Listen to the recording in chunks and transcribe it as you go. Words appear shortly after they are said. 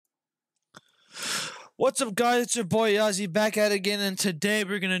What's up, guys? It's your boy Yazzie back at it again, and today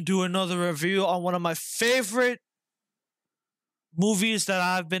we're gonna do another review on one of my favorite movies that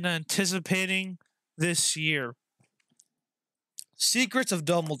I've been anticipating this year. Secrets of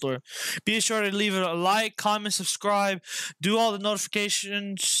Dumbledore. Be sure to leave it a like, comment, subscribe, do all the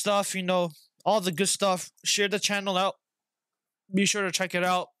notification stuff, all the good stuff. Share the channel out. Be sure to check it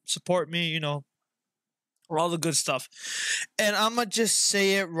out. Support me, or all the good stuff. And I'm going to just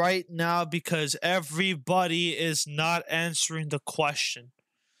say it right now because everybody is not answering the question.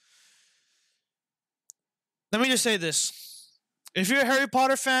 Let me just say this. If you're a Harry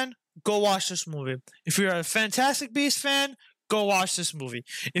Potter fan, go watch this movie. If you're a Fantastic Beasts fan, go watch this movie.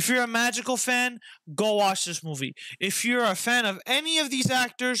 If you're a magical fan, go watch this movie. If you're a fan of any of these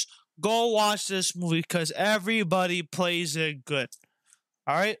actors, go watch this movie because everybody plays it good.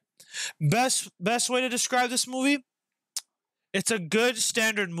 All right? Best way to describe this movie, it's a good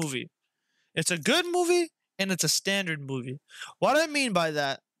standard movie. It's a good movie and it's a standard movie. What I mean by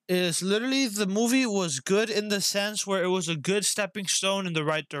that is literally the movie was good in the sense where it was a good stepping stone in the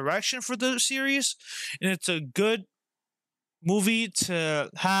right direction for the series, and it's a good movie to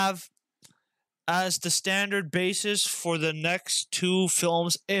have as the standard basis for the next two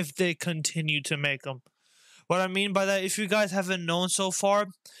films if they continue to make them. What I mean by that, if you guys haven't known so far,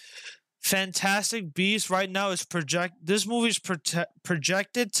 Fantastic Beasts right now is this movie is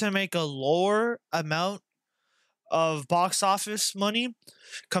projected to make a lower amount of box office money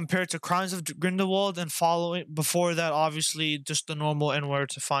compared to Crimes of Grindelwald, and following before that, obviously just the normal and Where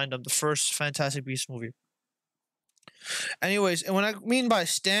to Find Them, the first Fantastic Beasts movie. Anyways, and what I mean by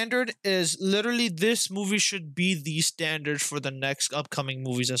standard is literally this movie should be the standard for the next upcoming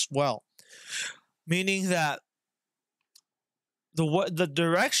movies as well. Meaning that the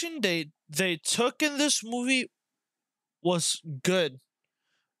direction they took in this movie was good,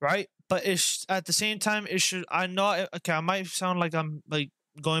 right? But it's at the same time it should. I know. Okay, I might sound like I'm like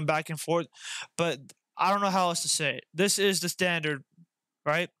going back and forth, but I don't know how else to say it. This is the standard,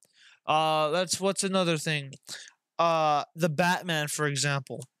 right? What's another thing? The Batman, for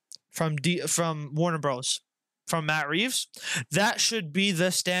example, from Warner Bros. From Matt Reeves, that should be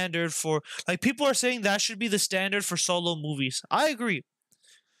the standard for, like, people are saying that should be the standard for solo movies. I agree.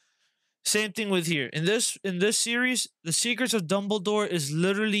 Same thing with here. In this series, The Secrets of Dumbledore is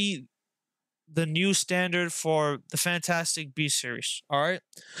literally the new standard for the Fantastic Beasts series. All right?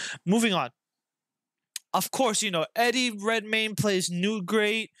 Moving on. Of course, Eddie Redmayne plays Newt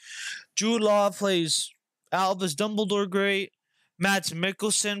great. Jude Law plays Albus Dumbledore great. Mads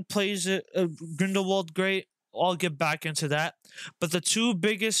Mikkelsen plays Grindelwald great. I'll get back into that. But the two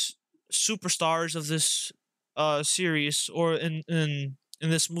biggest superstars of this series, or in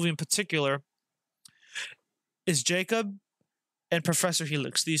this movie in particular, is Jacob and Professor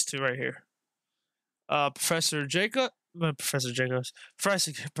Helix. These two right here. Professor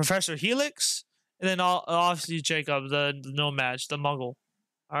Helix, and then obviously Jacob, the nomad, the Muggle.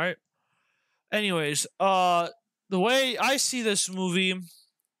 All right. Anyways, the way I see this movie,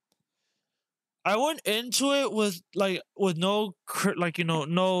 I went into it with no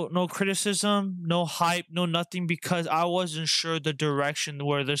criticism, no hype, no nothing, because I wasn't sure the direction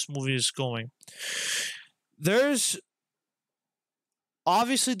where this movie is going.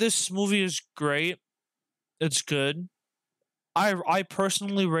 Obviously this movie is great. It's good. I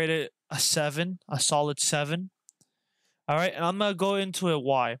personally rate it a 7, a solid 7. All right, and I'm gonna go into it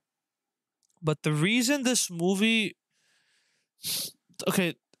why. But the reason this movie,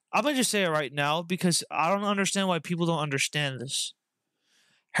 okay, I'm going to just say it right now because I don't understand why people don't understand this.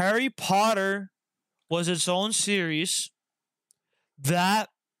 Harry Potter was its own series that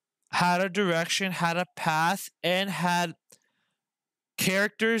had a direction, had a path, and had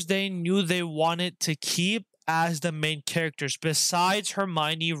characters they knew they wanted to keep as the main characters besides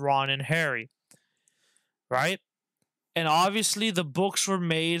Hermione, Ron, and Harry. Right? And obviously the books were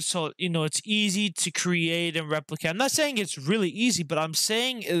made so, it's easy to create and replicate. I'm not saying it's really easy, but I'm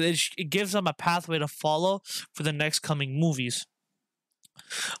saying it gives them a pathway to follow for the next coming movies.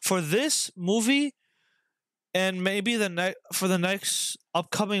 For this movie, and maybe for the next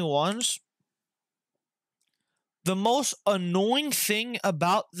upcoming ones, the most annoying thing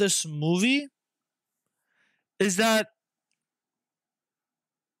about this movie is that,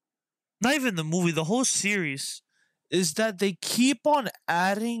 not even the movie, the whole series, is that they keep on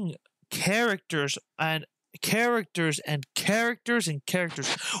adding characters and characters and characters and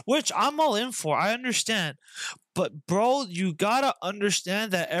characters, which I'm all in for. I understand. But, bro, you gotta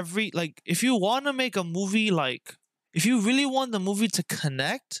understand that if you want to make a movie, if you really want the movie to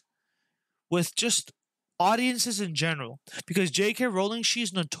connect with just audiences in general, because J.K. Rowling,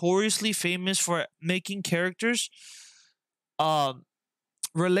 she's notoriously famous for making characters um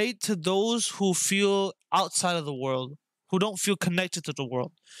relate to those who feel outside of the world, who don't feel connected to the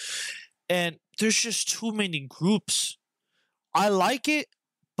world. And there's just too many groups. I like it,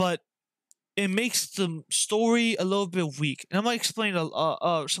 but it makes the story a little bit weak. And I'm gonna explain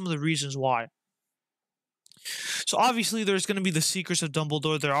some of the reasons why. So obviously, there's gonna be the secrets of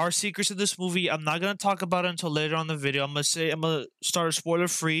Dumbledore. There are secrets in this movie. I'm not gonna talk about it until later on in the video. I'm gonna start spoiler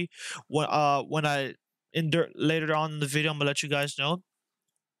free when I later on in the video. I'm gonna let you guys know.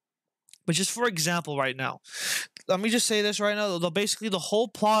 But just for example, right now, let me just say this right now. Basically, the whole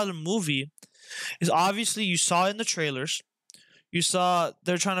plot of the movie is obviously you saw it in the trailers. You saw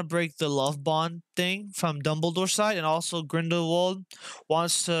they're trying to break the love bond thing from Dumbledore's side, and also Grindelwald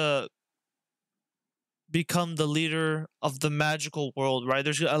wants to become the leader of the magical world, right?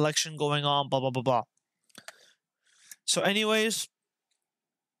 There's an election going on, blah, blah, blah, blah. So, anyways,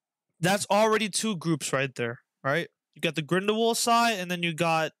 that's already two groups right there, right? You got the Grindelwald side, and then you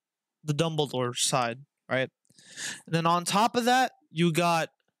got the Dumbledore side, right? And then on top of that, you got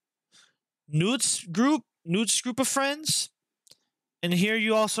Newt's group of friends, and here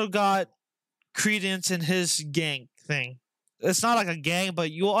you also got Credence and his gang thing. It's not like a gang,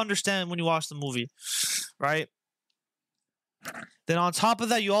 but you'll understand when you watch the movie, right? Then on top of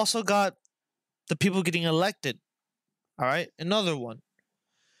that, you also got the people getting elected, all right? Another one.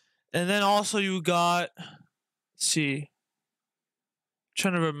 And then also you got, let's see,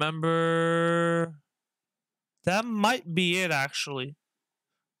 trying to remember. That might be it, actually.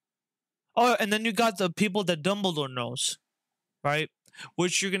 Oh, and then you got the people that Dumbledore knows, right?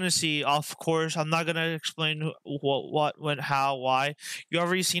 Which you're gonna see, of course. I'm not gonna explain what, when, how, why. You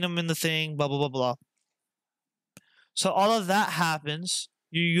already seen them in the thing, blah blah blah blah. So all of that happens.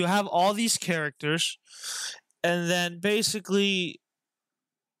 You have all these characters, and then basically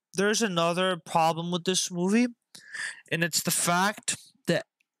there's another problem with this movie, and it's the fact that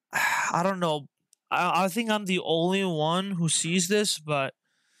I don't know. I think I'm the only one who sees this, but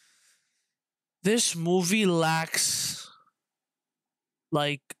this movie lacks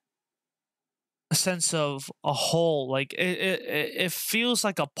like a sense of a whole. Like it feels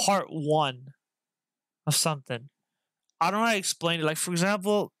like a part one of something. I don't know how to explain it. Like, for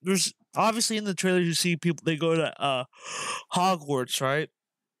example, there's obviously in the trailer you see people, they go to Hogwarts, right?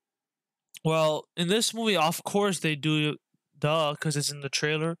 Well, in this movie, of course they do, duh, because it's in the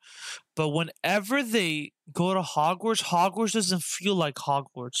trailer. But whenever they go to Hogwarts, Hogwarts doesn't feel like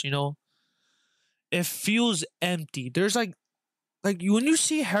Hogwarts. You know, it feels empty. There's like when you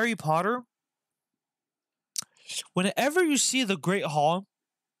see Harry Potter, whenever you see the Great Hall,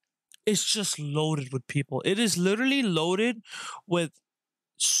 it's just loaded with people. It is literally loaded with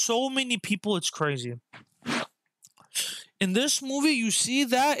so many people. It's crazy. In this movie, you see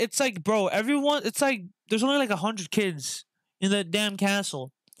that it's like, bro, everyone. It's like there's only like 100 kids in that damn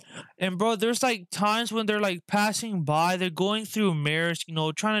castle. And bro, there's like times when they're like passing by, they're going through mirrors, you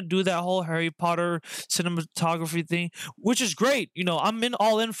know, trying to do that whole Harry Potter cinematography thing, which is great. You know, I'm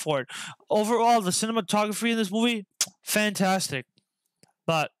all in for it. Overall, the cinematography in this movie, fantastic.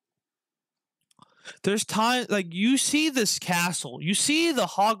 But there's time like you see this castle, you see the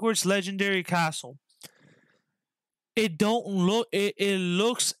Hogwarts legendary castle. It don't look. It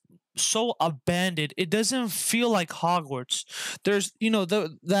looks so abandoned. It doesn't feel like Hogwarts. There's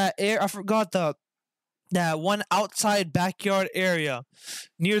that air. I forgot that one outside backyard area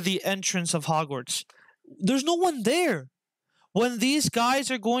near the entrance of Hogwarts. There's no one there. When these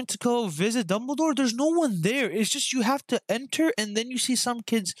guys are going to go visit Dumbledore, there's no one there. It's just you have to enter, and then you see some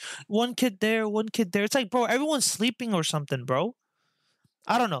kids, one kid there, one kid there. It's like, bro, everyone's sleeping or something, bro.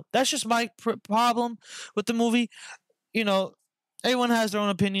 I don't know. That's just my problem with the movie. You know, everyone has their own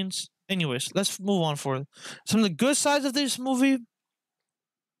opinions. Anyways, let's move on forward. Some of the good sides of this movie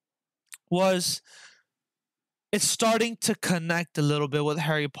was it's starting to connect a little bit with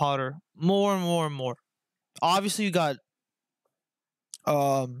Harry Potter more and more and more. Obviously, you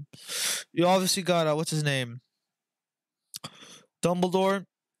obviously got what's his name, Dumbledore,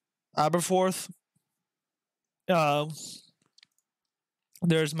 Aberforth. There's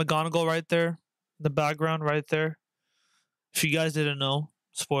McGonagall right there, in the background right there. If you guys didn't know,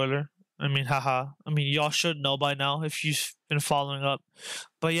 spoiler. I mean, haha. I mean, y'all should know by now if you've been following up.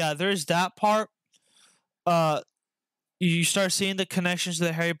 But yeah, there's that part. You start seeing the connections to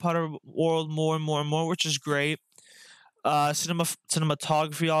the Harry Potter world more and more and more, which is great.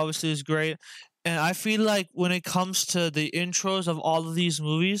 Cinematography obviously is great, and I feel like when it comes to the intros of all of these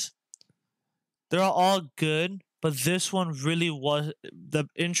movies, they're all good. But this one really was, the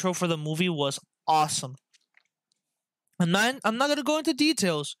intro for the movie was awesome. I'm not gonna go into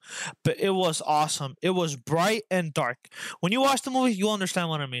details, but it was awesome. It was bright and dark. When you watch the movie, you'll understand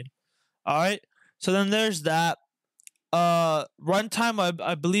what I mean. All right. So then there's that. Runtime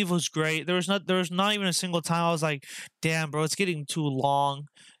I believe was great. There was not even a single time I was like, damn, bro, it's getting too long.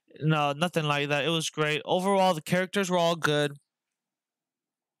 No, nothing like that. It was great. Overall, the characters were all good.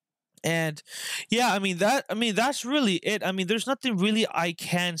 And yeah, that's really it. I mean, there's nothing really I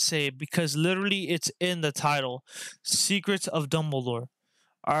can say because literally it's in the title. Secrets of Dumbledore.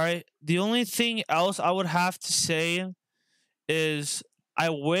 All right. The only thing else I would have to say is I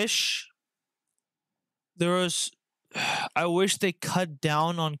wish there was I wish they cut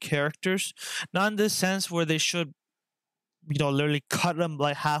down on characters. Not in the sense where they should, literally cut them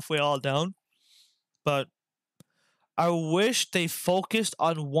like halfway all down, but I wish they focused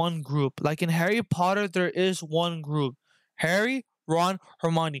on one group. Like in Harry Potter, there is one group: Harry, Ron,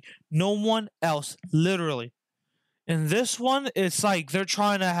 Hermione. No one else, literally. In this one, it's like they're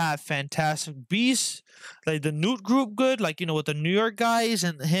trying to have Fantastic Beasts, like the Newt group, good, like with the New York guys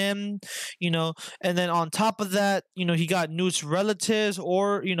and him, you know, and then on top of that, he got Newt's relatives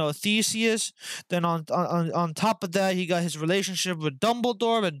or Theseus. Then on top of that, he got his relationship with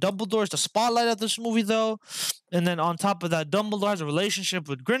Dumbledore, and Dumbledore's the spotlight of this movie, though. And then on top of that, Dumbledore has a relationship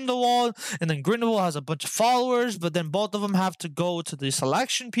with Grindelwald, and then Grindelwald has a bunch of followers, but then both of them have to go to the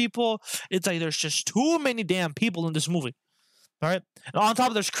selection people. It's like there's just too many damn people in this movie. All right. And on top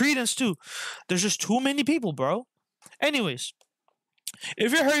of there's Credence too. There's just too many people, bro. Anyways,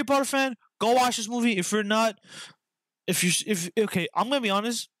 if you're a Harry Potter fan, go watch this movie. If you're not, if okay, I'm gonna be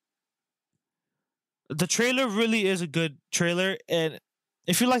honest. The trailer really is a good trailer, and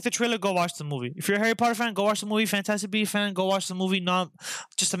if you like the trailer, go watch the movie. If you're a Harry Potter fan, go watch the movie. Fantastic Beasts fan, go watch the movie. Not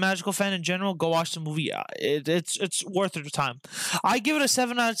just a magical fan in general, go watch the movie. It's worth your time. I give it a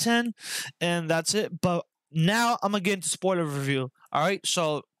 7 out of 10, and that's it. But now I'm gonna get into spoiler review. All right,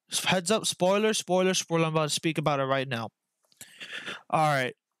 so heads up, spoiler. I'm about to speak about it right now. All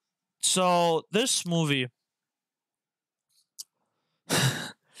right, so this movie.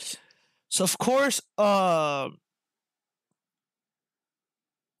 So of course, I'm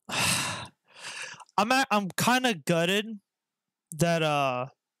kind of gutted that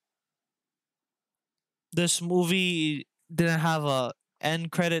this movie didn't have a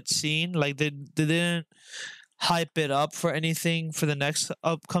end credit scene. Like they didn't hype it up for anything for the next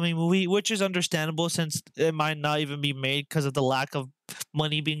upcoming movie, which is understandable since it might not even be made because of the lack of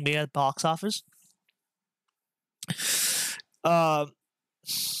money being made at box office. Um,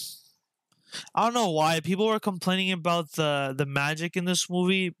 I don't know why people were complaining about the magic in this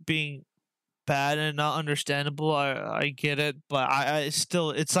movie being bad and not understandable. I get it, but I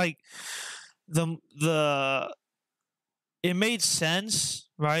still it's like the it made sense,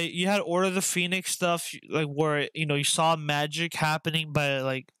 right? You had Order of the Phoenix stuff, like where you saw magic happening by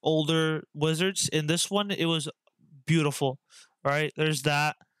like older wizards. In this one, it was beautiful, right? There's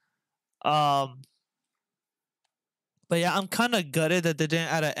that. Um, but yeah, I'm kind of gutted that they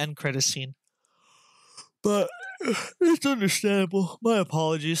didn't add an end credit scene, but it's understandable. My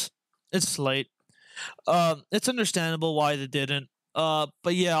apologies. It's late. It's understandable why they didn't. But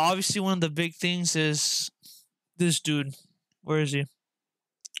yeah, obviously one of the big things is this dude. Where is he?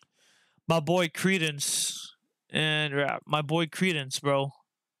 My boy Credence, and my boy Credence, bro.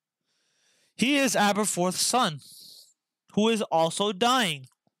 He is Aberforth's son, who is also dying.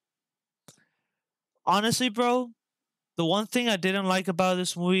 Honestly, bro, the one thing I didn't like about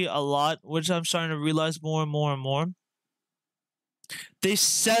this movie a lot, which I'm starting to realize more and more and more, they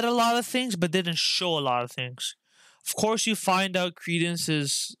said a lot of things, but didn't show a lot of things. Of course, you find out Credence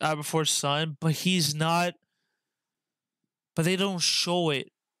is Aberforth's son, but he's not. But they don't show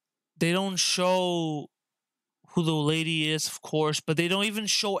it. They don't show who the lady is, of course, but they don't even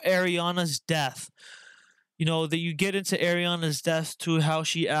show Ariana's death. That you get into Ariana's death to how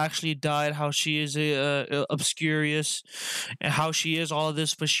she actually died, how she is obscurious, and how she is all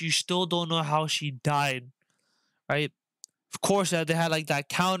this, but you still don't know how she died, right? Of course, they had like that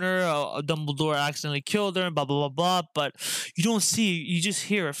counter, Dumbledore accidentally killed her, and blah blah blah blah. But you don't see, you just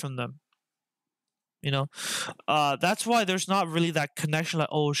hear it from them. That's why there's not really that connection. Like,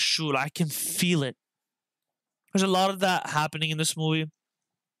 oh shoot, I can feel it. There's a lot of that happening in this movie.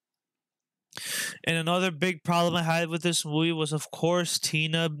 And another big problem I had with this movie was, of course,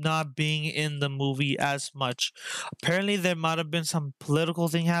 Tina not being in the movie as much. Apparently, there might have been some political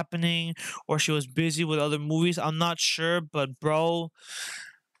thing happening, or she was busy with other movies. I'm not sure, but bro,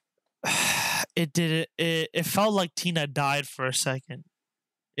 it did it felt like Tina died for a second.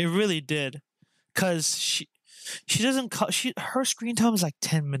 It really did, cause she doesn't her screen time is like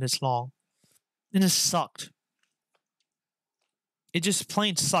 10 minutes long, and it sucked. It just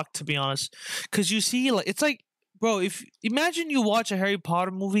plain sucked, to be honest. Cause you see, like, it's like, bro, if imagine you watch a Harry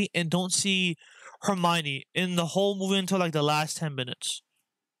Potter movie and don't see Hermione in the whole movie until like the last 10 minutes.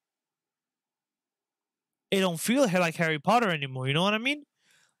 It don't feel like Harry Potter anymore. You know what I mean?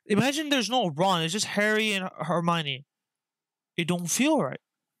 Imagine there's no Ron. It's just Harry and Hermione. It don't feel right.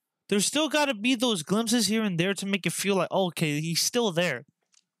 There's still got to be those glimpses here and there to make it feel like, oh, okay, he's still there.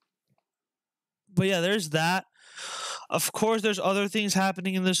 But yeah, there's that. Of course, there's other things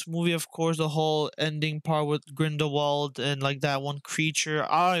happening in this movie. Of course, the whole ending part with Grindelwald and like that one creature.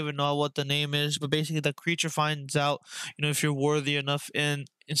 I don't even know what the name is, but basically, the creature finds out, if you're worthy enough. And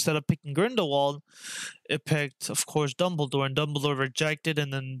instead of picking Grindelwald, it picked, of course, Dumbledore, and Dumbledore rejected.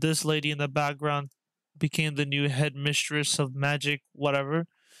 And then this lady in the background became the new headmistress of magic, whatever,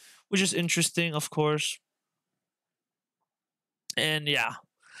 which is interesting, of course. And yeah,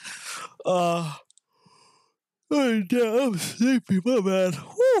 uh, oh, yeah, I'm sleepy, my man.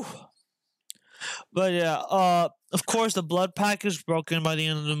 Whew. But yeah, of course, the blood pack is broken by the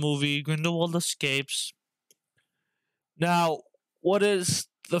end of the movie. Grindelwald escapes. Now, what is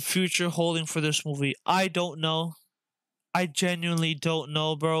the future holding for this movie? I don't know. I genuinely don't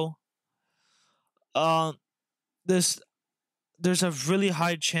know, bro. Um, this there's a really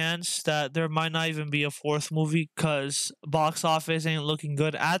high chance that there might not even be a fourth movie because box office ain't looking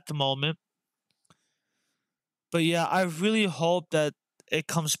good at the moment. But yeah, I really hope that it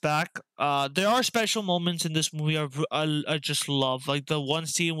comes back. There are special moments in this movie I just love, like the one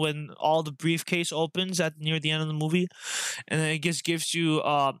scene when all the briefcase opens at near the end of the movie, and then it just gives you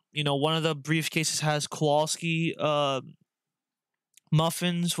one of the briefcases has Kowalski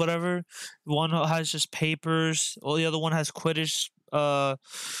muffins, whatever. One has just papers. Well, the other one has Quidditch,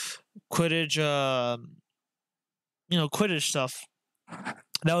 Quidditch stuff.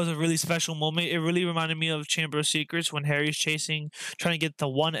 That was a really special moment. It really reminded me of Chamber of Secrets when Harry's trying to get the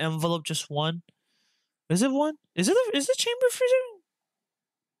one envelope, just one. Is it one? Is it Chamber of Secrets?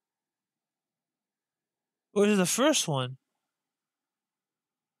 Or is it the first one?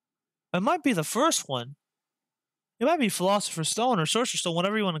 It might be the first one. It might be Philosopher's Stone or Sorcerer's Stone,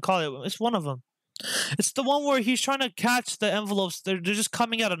 whatever you want to call it. It's one of them. It's the one where he's trying to catch the envelopes. They're just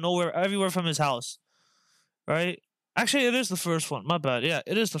coming out of nowhere, everywhere from his house. Right? Actually, it is the first one. My bad. Yeah,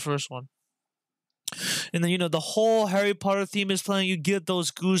 it is the first one. And then the whole Harry Potter theme is playing. You get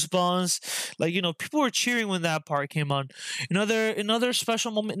those goosebumps. Like people were cheering when that part came on. Another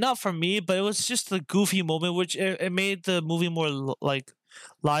special moment, not for me, but it was just a goofy moment, which it made the movie more like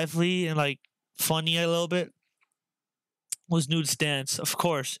lively and like funny a little bit. Was Nude's dance, of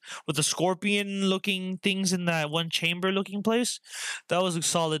course, with the scorpion looking things in that one chamber looking place. That was a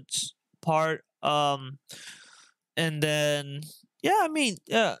solid part. And then yeah, I mean,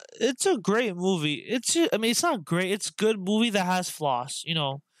 yeah, it's a great movie. It's not great. It's a good movie that has flaws.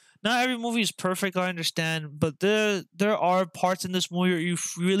 Not every movie is perfect. I understand, but there are parts in this movie where you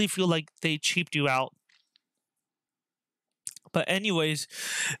really feel like they cheaped you out. But anyways,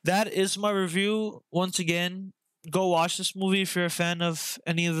 that is my review. Once again, go watch this movie if you're a fan of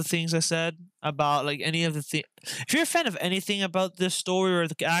any of the things I said about like any of the thing. If you're a fan of anything about this story or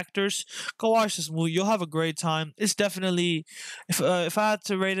the actors, go watch this movie. You'll have a great time. It's definitely, if I had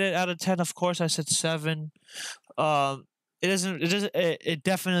to rate it out of 10, of course I said 7. It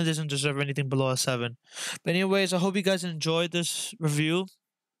definitely doesn't deserve anything below a 7. But anyways, I hope you guys enjoyed this review.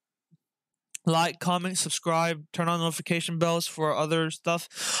 Like, comment, subscribe, turn on notification bells for other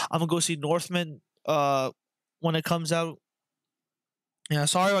stuff. I'm gonna go see Northman when it comes out. Yeah,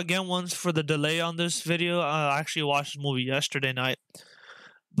 sorry again once for the delay on this video. I actually watched the movie yesterday night.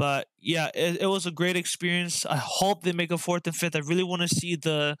 But yeah, it was a great experience. I hope they make a fourth and fifth. I really want to see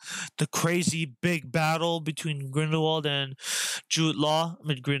the crazy big battle between Grindelwald and Jude Law. I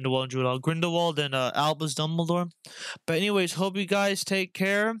mean Grindelwald and Jude Law. Grindelwald and Albus Dumbledore. But anyways, hope you guys take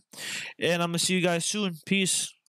care, and I'm gonna see you guys soon. Peace.